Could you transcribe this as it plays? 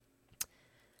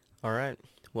All right,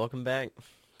 welcome back.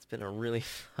 It's been a really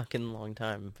fucking long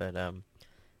time, but I'm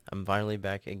finally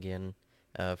back again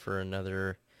for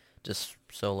another just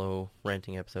solo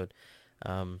ranting episode.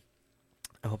 Um,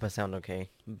 I hope I sound okay,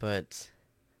 but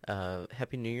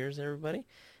Happy New Year's, everybody.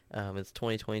 It's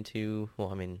 2022. Well,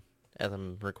 I mean, as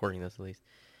I'm recording this, at least.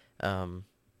 Um,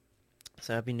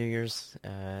 so Happy New Year's,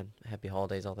 Happy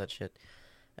Holidays, all that shit.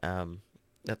 Um,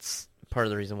 that's part of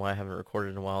the reason why I haven't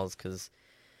recorded in a while is because,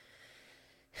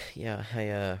 yeah,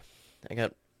 I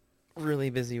got really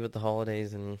busy with the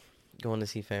holidays and going to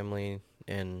see family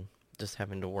and just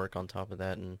having to work on top of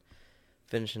that and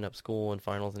finishing up school and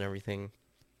finals and everything.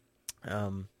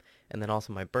 Um, and then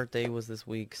also my birthday was this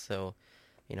week, so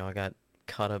I got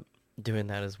caught up doing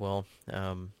that as well.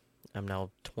 I'm now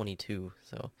 22,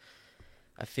 so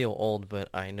I feel old, but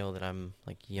I know that I'm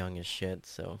like young as shit,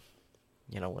 so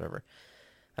whatever.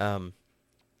 Um,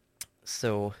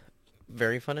 so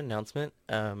very fun announcement.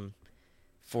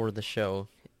 For the show.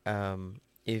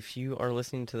 If you are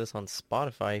listening to this on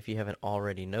Spotify, if you haven't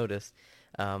already noticed,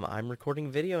 I'm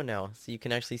recording video now, so you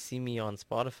can actually see me on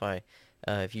Spotify.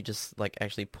 If you just like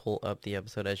actually pull up the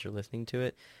episode as you're listening to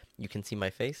it, you can see my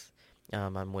face.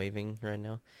 I'm waving right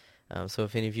now. So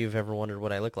if any of you have ever wondered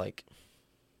what I look like,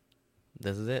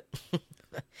 this is it.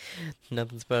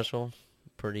 Nothing special.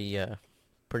 Pretty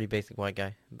pretty basic white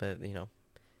guy, but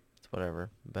it's whatever.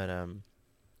 But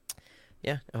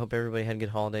yeah, I hope everybody had good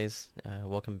holidays.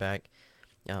 Welcome back.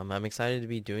 I'm excited to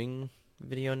be doing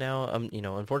video now.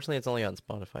 Unfortunately, it's only on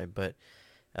Spotify, but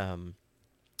um,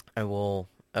 I will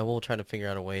try to figure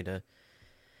out a way to,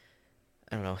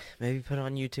 I don't know, maybe put it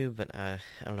on YouTube, but I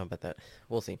don't know about that.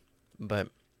 We'll see. But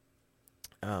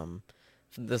um,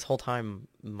 this whole time,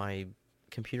 my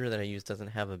computer that I use doesn't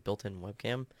have a built-in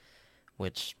webcam,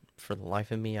 which for the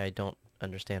life of me, I don't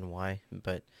understand why.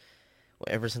 But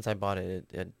ever since I bought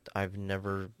it, I've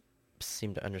never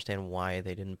seemed to understand why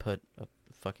they didn't put a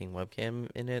fucking webcam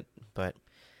in it. But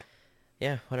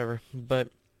yeah, whatever. But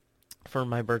for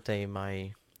my birthday,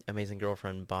 my amazing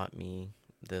girlfriend bought me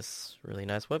this really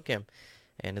nice webcam,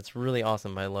 and it's really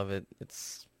awesome. I love it.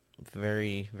 It's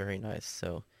very, very nice.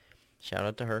 So shout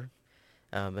out to her.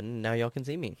 And now y'all can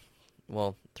see me.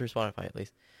 Well, through Spotify at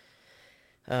least.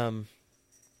 Um,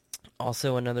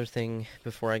 Also, another thing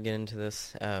before I get into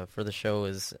this for the show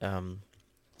is,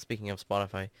 speaking of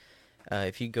Spotify,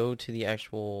 if you go to the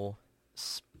actual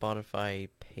Spotify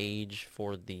page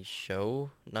for the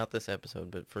show, not this episode,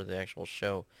 but for the actual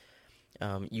show,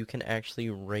 you can actually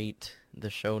rate the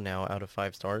show now out of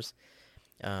 5 stars.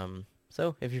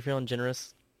 So if you're feeling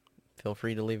generous, feel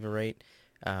free to leave a rate.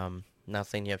 Not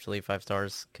saying you have to leave 5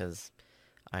 stars because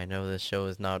I know this show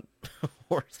is not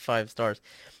worth 5 stars,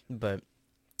 but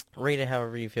rate it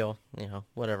however you feel,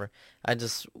 whatever. I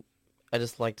just I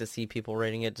just like to see people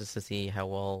rating it just to see how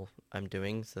well I'm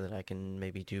doing so that I can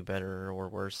maybe do better or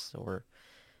worse or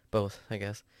both, I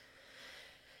guess.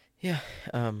 Yeah.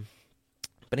 Um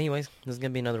but anyways, this is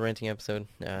going to be another ranting episode.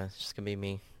 It's just going to be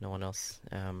me, no one else.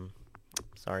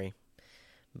 Sorry.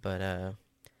 But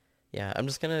yeah, I'm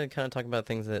just going to kind of talk about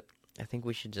things that I think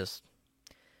we should just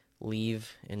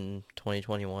leave in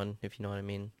 2021, if you know what I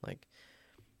mean. Like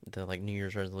the like New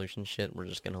Year's resolution shit. We're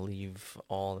just gonna leave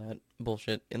all that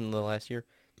bullshit in the last year.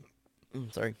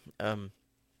 Sorry.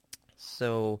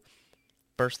 So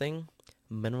first thing,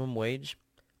 minimum wage.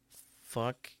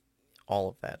 Fuck all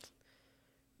of that.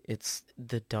 It's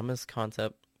the dumbest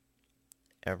concept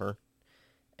ever,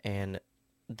 and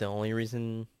the only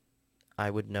reason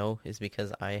I would know is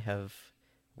because I have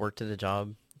worked at a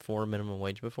job for minimum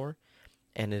wage before,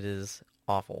 and it is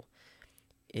awful.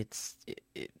 It's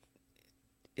it,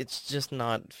 it's just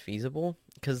not feasible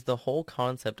because the whole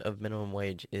concept of minimum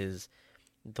wage is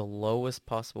the lowest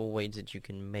possible wage that you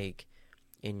can make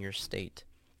in your state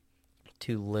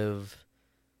to live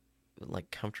like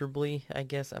comfortably, I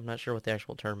guess. I'm not sure what the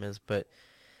actual term is, but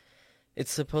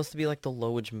it's supposed to be like the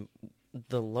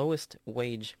lowest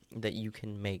wage that you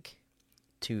can make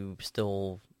to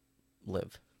still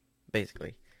live,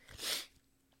 basically.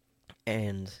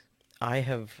 And I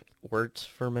have worked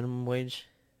for a minimum wage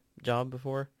job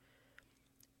before,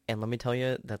 and let me tell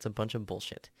you, that's a bunch of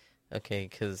bullshit. Okay,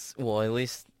 because, well, at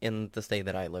least in the state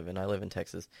that I live in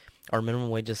Texas, our minimum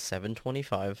wage is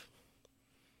 7.25.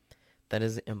 That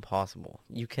is impossible.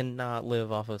 You cannot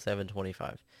live off of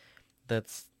 7.25.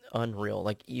 That's unreal.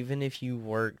 Like, even if you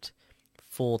worked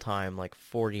full time, like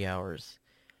 40 hours,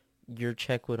 your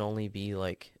check would only be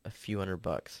like a few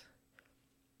 $100.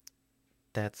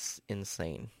 That's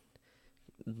insane.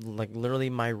 Like, literally,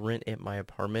 my rent at my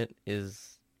apartment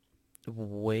is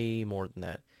way more than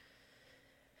that.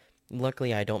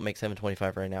 Luckily, I don't make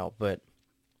 7.25 right now, but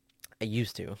I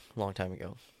used to, a long time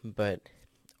ago. But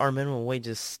our minimum wage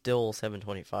is still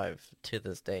 7.25 to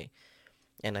this day.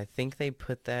 And I think they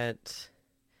put that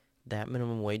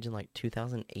minimum wage in like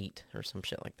 2008 or some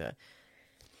shit like that.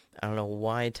 I don't know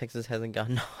why Texas hasn't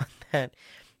gotten on that,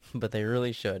 but they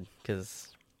really should, because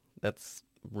that's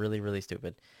really, really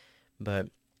stupid. But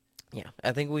yeah,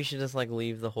 I think we should just like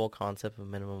leave the whole concept of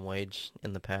minimum wage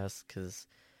in the past, because,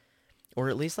 or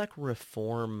at least like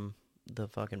reform the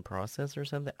fucking process or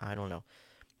something. I don't know.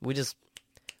 We just,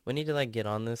 we need to like get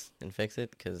on this and fix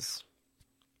it, because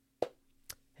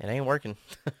it ain't working.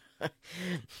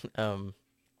 um,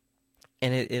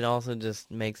 and it also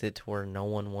just makes it to where no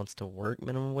one wants to work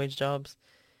minimum wage jobs,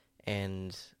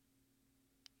 and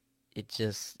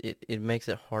it makes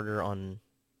it harder on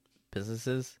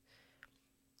businesses,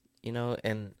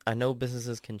 and I know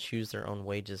businesses can choose their own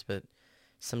wages, but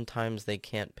sometimes they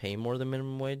can't pay more than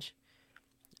minimum wage.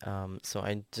 So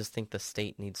I just think the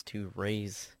state needs to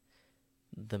raise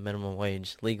the minimum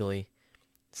wage legally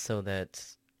so that,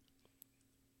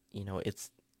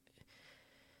 it's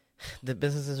the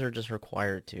businesses are just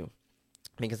required to.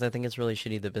 Because I think it's really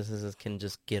shitty that businesses can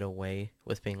just get away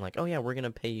with being like, oh yeah, we're going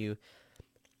to pay you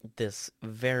this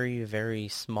very, very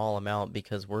small amount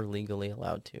because we're legally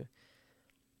allowed to.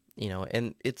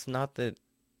 And it's not that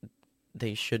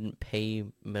they shouldn't pay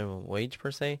minimum wage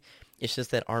per se. It's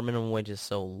just that our minimum wage is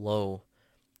so low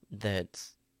that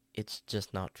it's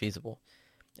just not feasible.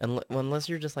 Unless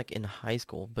you're just like in high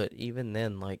school, but even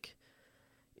then, like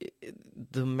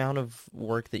the amount of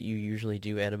work that you usually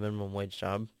do at a minimum wage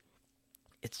job,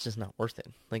 it's just not worth it.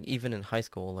 Like even in high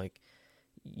school, like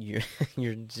you're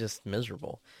you're just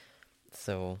miserable.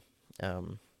 So,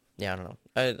 yeah, I don't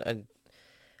know.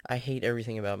 I hate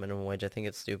everything about minimum wage. I think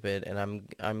it's stupid, and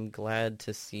I'm glad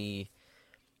to see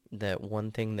that one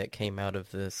thing that came out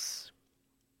of this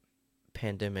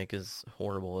pandemic, as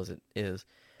horrible as it is,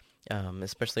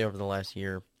 especially over the last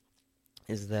year,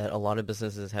 is that a lot of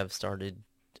businesses have started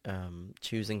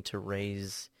choosing to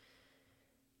raise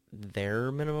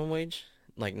their minimum wage,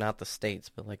 like not the states,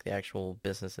 but like the actual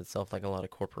business itself, like a lot of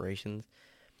corporations.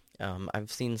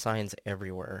 I've seen signs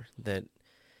everywhere that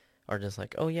are just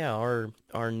like, oh yeah,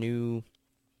 our new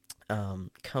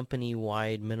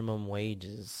company-wide minimum wage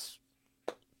is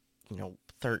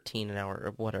 13 an hour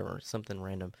or whatever, something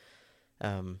random.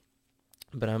 Um,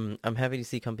 but I'm happy to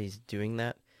see companies doing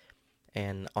that.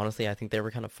 And honestly, I think they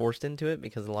were kind of forced into it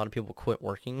because a lot of people quit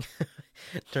working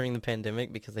during the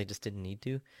pandemic because they just didn't need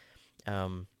to.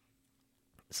 Um,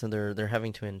 so they're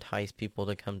having to entice people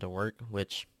to come to work,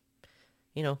 which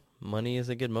money is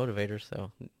a good motivator,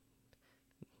 so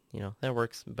that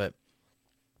works. But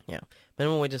yeah,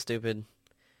 minimum wage is stupid.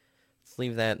 Let's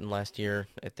leave that in last year.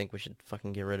 I think we should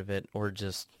fucking get rid of it, or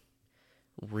just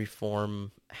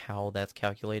reform how that's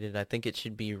calculated. I think it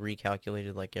should be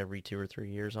recalculated like every 2 or 3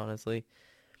 years, honestly.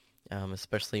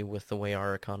 Especially with the way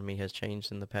our economy has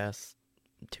changed in the past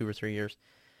 2 or 3 years.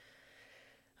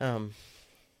 Um,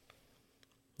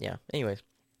 yeah. Anyways,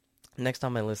 next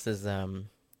on my list is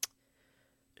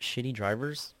shitty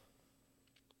drivers.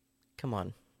 Come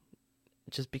on,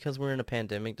 just because we're in a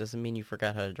pandemic doesn't mean you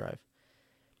forgot how to drive.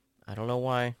 I don't know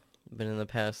why, but in the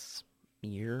past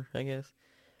year, I guess,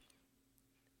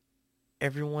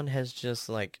 everyone has just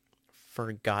like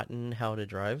forgotten how to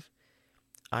drive.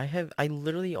 I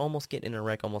literally almost get in a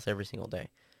wreck almost every single day,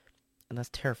 and that's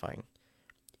terrifying.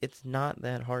 It's not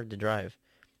that hard to drive,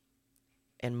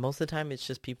 and most of the time it's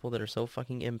just people that are so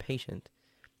fucking impatient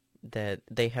that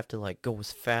they have to like go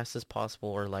as fast as possible,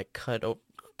 or like cut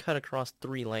across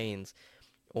 3 lanes,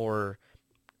 or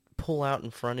pull out in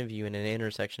front of you in an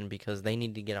intersection because they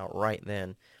need to get out right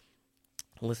then.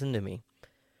 Listen to me.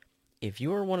 If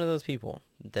you are one of those people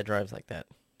that drives like that,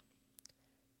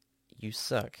 you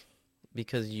suck,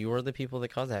 because you are the people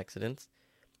that cause accidents.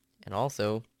 And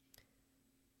also,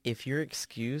 if your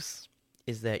excuse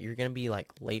is that you're going to be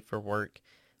like late for work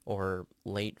or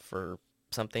late for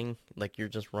something, like you're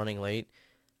just running late,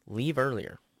 leave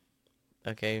earlier.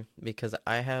 Okay? Because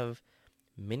I have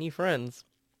many friends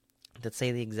that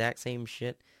say the exact same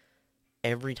shit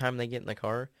every time they get in the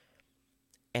car,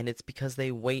 and it's because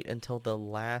they wait until the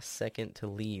last second to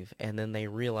leave, and then they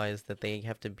realize that they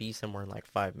have to be somewhere in like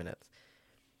 5 minutes,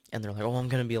 and they're like, oh, I'm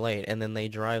gonna be late, and then they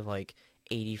drive like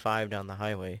 85 down the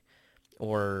highway,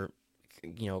 or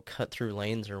cut through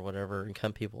lanes or whatever and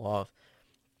cut people off.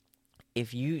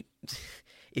 If you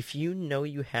if you know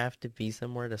you have to be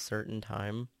somewhere at a certain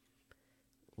time,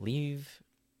 leave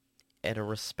at a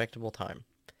respectable time.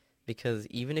 Because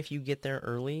even if you get there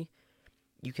early,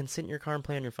 you can sit in your car and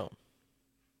play on your phone.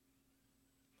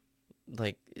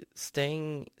 Like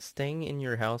staying in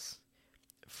your house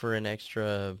for an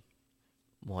extra,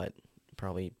 what,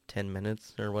 probably 10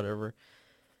 minutes or whatever.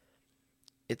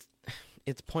 It's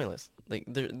it's pointless. Like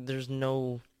there's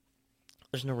no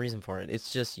reason for it.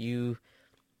 It's just you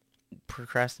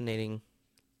procrastinating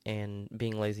and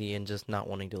being lazy and just not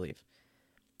wanting to leave.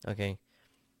 Okay?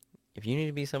 If you need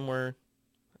to be somewhere,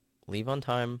 leave on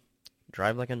time,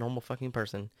 drive like a normal fucking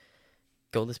person,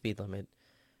 go the speed limit,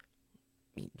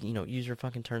 use your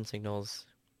fucking turn signals,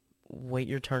 wait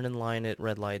your turn in line at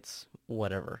red lights,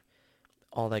 whatever.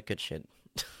 All that good shit.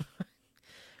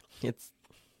 It's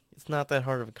it's not that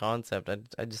hard of a concept.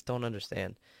 I just don't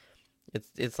understand.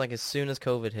 It's like as soon as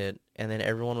COVID hit and then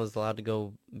everyone was allowed to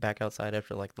go back outside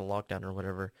after like the lockdown or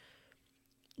whatever,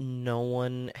 no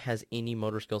one has any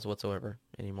motor skills whatsoever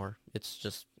anymore. It's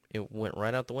just it went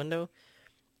right out the window,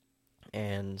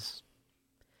 and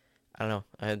I don't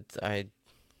know.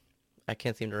 I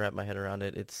can't seem to wrap my head around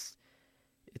it. It's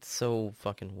so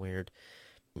fucking weird.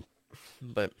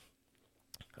 But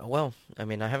oh well, I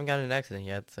mean, I haven't gotten in an accident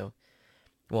yet, so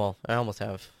well, I almost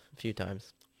have a few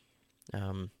times.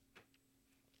 Um,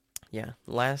 yeah.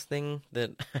 Last thing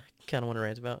that I kind of want to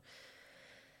rant about: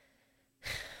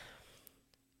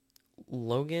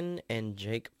 Logan and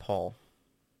Jake Paul.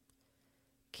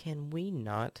 Can we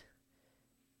not,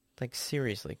 like,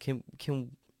 seriously? Can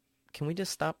we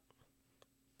just stop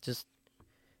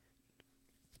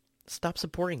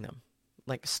supporting them?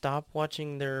 Like, stop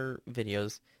watching their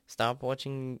videos. Stop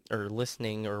watching or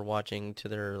listening or watching to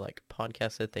their like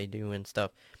podcasts that they do and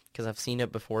stuff. Because I've seen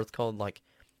it before. It's called like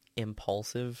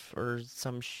Impulsive or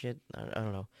some shit. I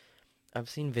don't know. I've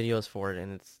seen videos for it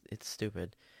and it's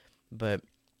stupid. But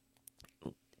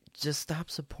just stop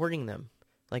supporting them.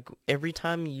 Like every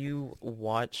time you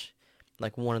watch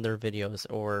like one of their videos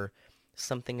or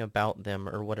something about them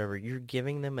or whatever, you're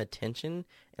giving them attention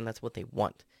and that's what they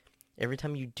want. Every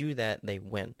time you do that, they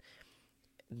win.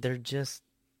 They're just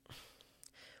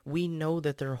we know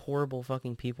that they're horrible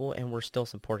fucking people and we're still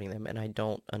supporting them and I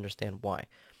don't understand why.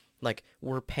 Like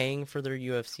we're paying for their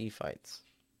UFC fights.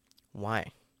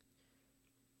 Why?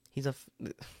 He's a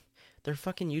they're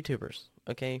fucking YouTubers,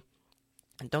 okay?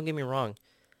 And don't get me wrong.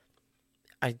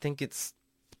 I think it's,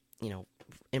 you know,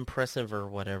 impressive or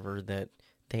whatever that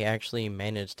they actually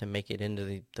managed to make it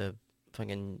into the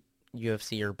fucking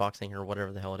UFC or boxing or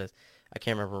whatever the hell it is. I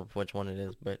can't remember which one it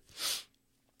is, but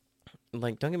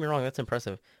like, don't get me wrong, that's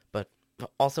impressive. But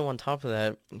also on top of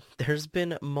that, there's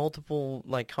been multiple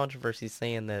like controversies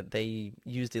saying that they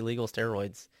used illegal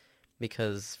steroids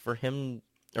because for him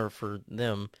or for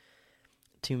them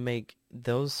to make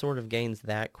those sort of gains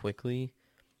that quickly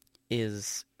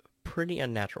is pretty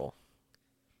unnatural.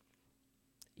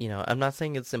 I'm not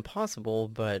saying it's impossible,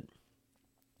 but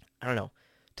I don't know.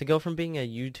 To go from being a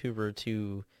YouTuber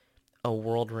to a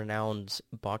world-renowned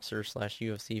boxer slash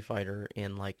UFC fighter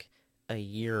in like a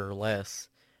year or less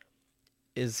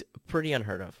is pretty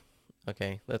unheard of.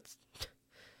 Okay,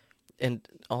 and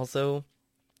also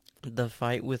the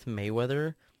fight with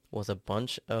Mayweather was a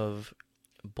bunch of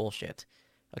bullshit.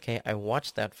 Okay, I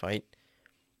watched that fight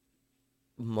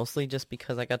mostly just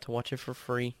because I got to watch it for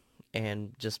free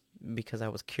and just because I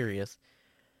was curious.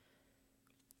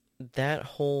 That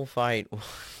whole fight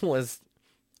was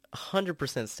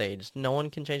 100% staged. No one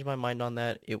can change my mind on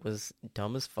that. It was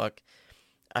dumb as fuck.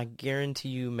 I guarantee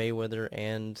you Mayweather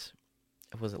and,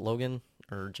 was it Logan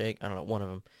or Jake? I don't know, one of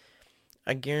them.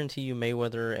 I guarantee you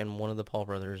Mayweather and one of the Paul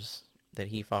brothers that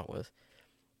he fought with,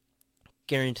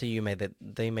 guarantee you that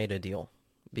they made a deal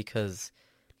because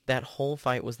that whole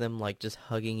fight was them like just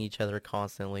hugging each other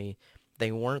constantly.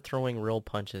 They weren't throwing real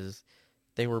punches.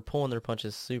 They were pulling their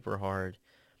punches super hard,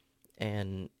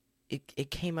 and it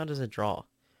came out as a draw.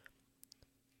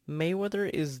 Mayweather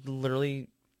is literally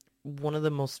one of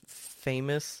the most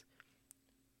famous,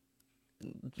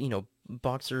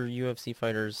 boxer UFC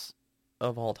fighters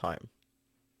of all time.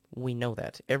 We know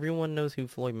that. Everyone knows who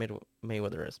Floyd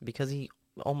Mayweather is because he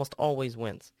almost always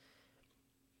wins.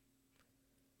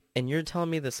 And you're telling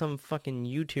me that some fucking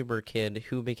YouTuber kid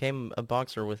who became a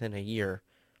boxer within a year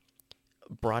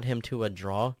brought him to a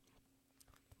draw?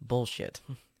 Bullshit.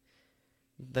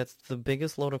 That's the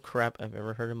biggest load of crap I've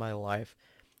ever heard in my life.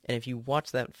 And if you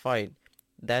watch that fight,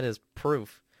 that is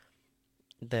proof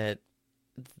that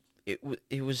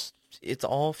it's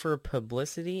all for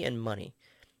publicity and money.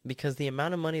 Because the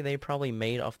amount of money they probably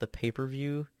made off the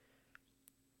pay-per-view,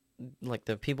 like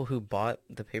the people who bought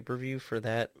the pay-per-view for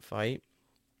that fight,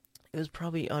 it was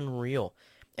probably unreal.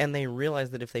 And they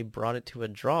realized that if they brought it to a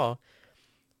draw,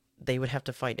 they would have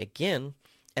to fight again,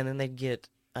 and then they'd get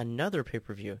another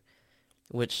pay-per-view,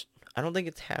 which I don't think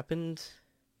it's happened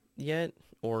yet,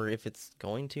 or if it's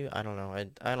going to, I don't know.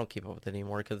 I don't keep up with it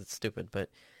anymore because it's stupid, but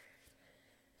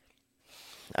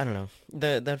I don't know.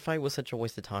 That fight was such a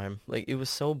waste of time. Like, it was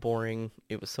so boring.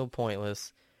 It was so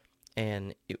pointless,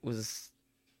 and it was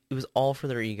all for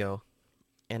their ego.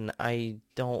 And I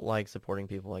don't like supporting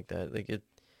people like that. Like, it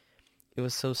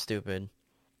was so stupid.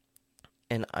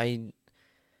 And I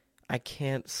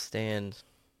can't stand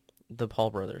the Paul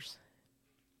brothers.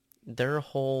 Their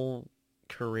whole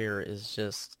career is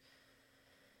just,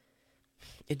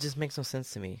 it just makes no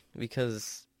sense to me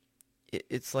because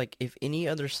it's like if any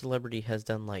other celebrity has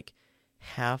done like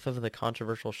half of the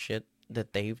controversial shit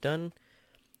that they've done,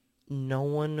 no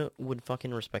one would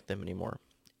fucking respect them anymore.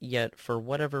 Yet for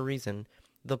whatever reason,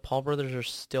 the Paul brothers are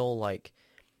still like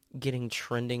getting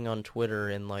trending on Twitter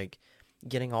and like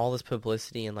getting all this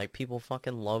publicity and like people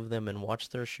fucking love them and watch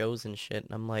their shows and shit.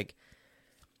 And I'm like,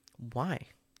 why?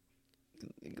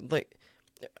 Like,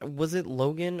 was it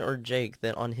Logan or Jake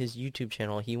that on his YouTube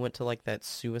channel he went to like that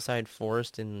suicide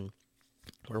forest in,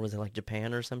 where was it, like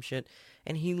Japan or some shit,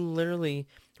 and he literally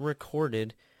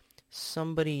recorded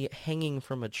somebody hanging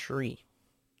from a tree.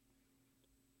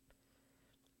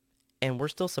 And we're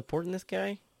still supporting this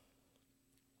guy?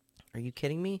 Are you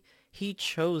kidding me? He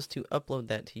chose to upload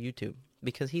that to YouTube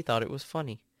because he thought it was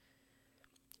funny.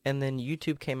 And then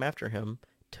YouTube came after him,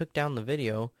 took down the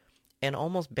video, and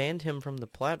almost banned him from the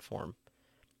platform.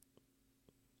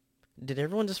 Did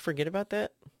everyone just forget about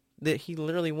that? That he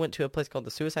literally went to a place called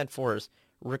the Suicide Forest,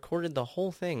 recorded the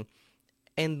whole thing,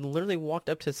 and literally walked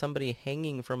up to somebody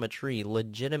hanging from a tree,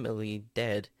 legitimately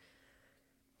dead,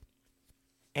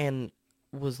 and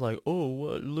was like,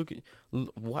 "Oh, look at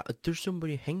what? There's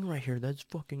somebody hanging right here. That's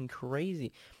fucking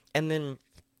crazy." And then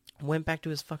went back to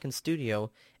his fucking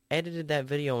studio, edited that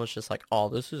video, and was just like, "Oh,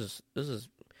 this is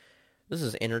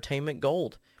entertainment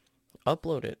gold.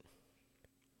 Upload it."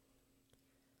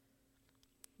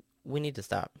 We need to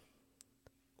stop.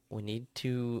 We need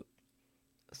to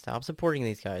stop supporting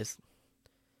these guys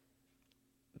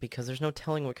because there's no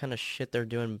telling what kind of shit they're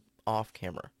doing off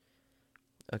camera.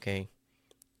 Okay,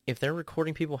 if they're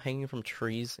recording people hanging from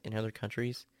trees in other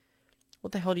countries,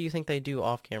 what the hell do you think they do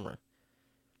off camera?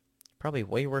 Probably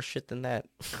way worse shit than that.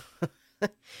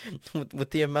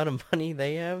 with the amount of money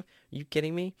they have, are you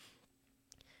kidding me?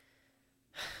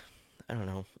 I don't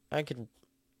know. I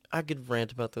could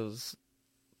rant about those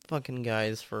fucking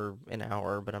guys for an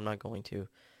hour, but I'm not going to.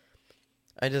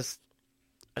 I just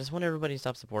I just want everybody to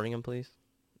stop supporting them, please.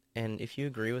 And if you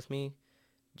agree with me,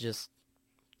 just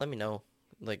let me know.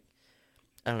 Like,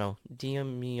 I don't know,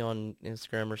 DM me on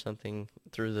Instagram or something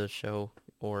through the show,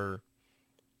 or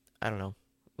I don't know.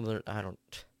 I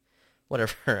don't,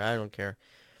 whatever. I don't care.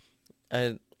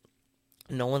 I,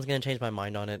 no one's gonna change my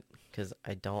mind on it because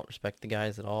I don't respect the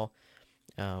guys at all.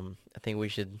 I think we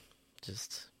should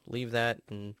just leave that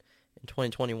in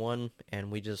 2021, and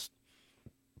we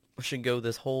should go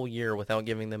this whole year without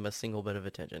giving them a single bit of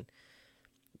attention.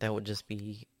 That would just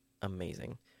be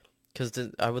amazing. Because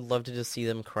I would love to just see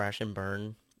them crash and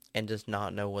burn and just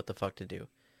not know what the fuck to do.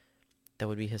 That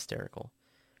would be hysterical.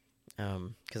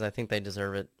 Because I think they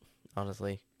deserve it,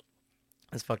 honestly.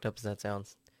 As fucked up as that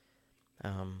sounds.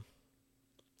 Um,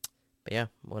 but yeah,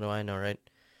 what do I know, right?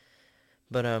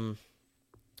 But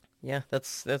yeah,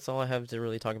 that's all I have to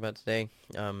really talk about today.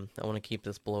 I want to keep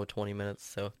this below 20 minutes,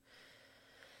 so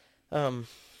um,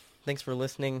 thanks for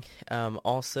listening.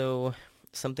 Also,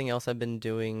 something else I've been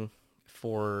doing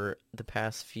for the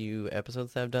past few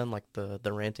episodes that I've done, like the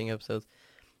ranting episodes,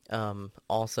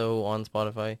 also on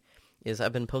Spotify, is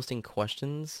I've been posting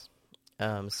questions.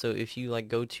 So if you like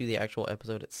go to the actual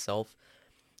episode itself,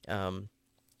 um,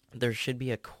 there should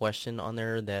be a question on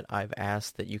there that I've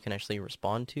asked that you can actually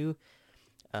respond to.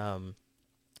 Um,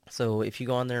 so if you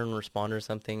go on there and respond or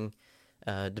something,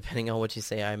 depending on what you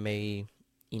say, I may,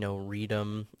 read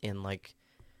them in like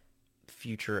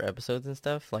future episodes and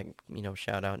stuff, like,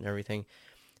 shout out and everything.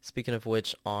 Speaking of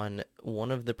which, on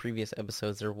one of the previous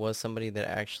episodes, there was somebody that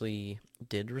actually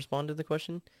did respond to the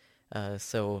question.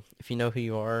 So if you know who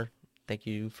you are, thank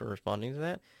you for responding to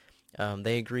that.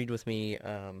 They agreed with me.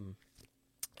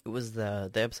 It was the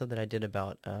episode that I did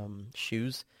about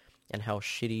shoes and how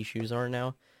shitty shoes are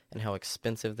now and how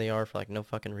expensive they are for like no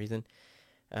fucking reason.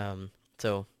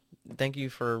 So thank you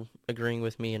for agreeing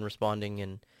with me and responding,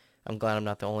 and I'm glad I'm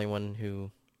not the only one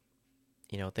who,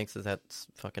 thinks that that's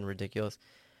fucking ridiculous.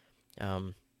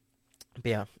 But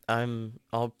yeah,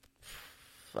 I'll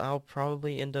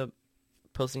probably end up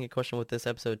posting a question with this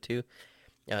episode too.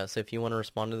 So if you want to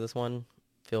respond to this one,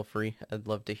 feel free. I'd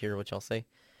love to hear what y'all say.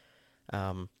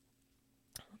 Um,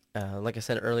 like I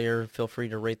said earlier, feel free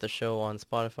to rate the show on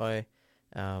Spotify.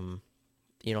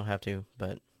 You don't have to,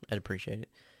 but I'd appreciate it.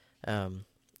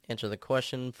 Answer the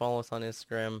question, follow us on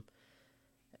Instagram,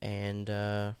 and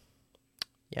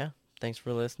thanks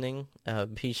for listening.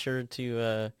 Be sure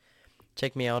to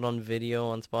check me out on video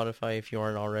on Spotify if you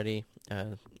aren't already.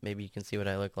 Maybe you can see what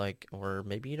I look like, or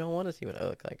maybe you don't want to see what I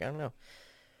look like. I don't know.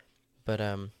 But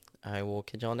I will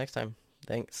catch y'all next time.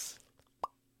 Thanks.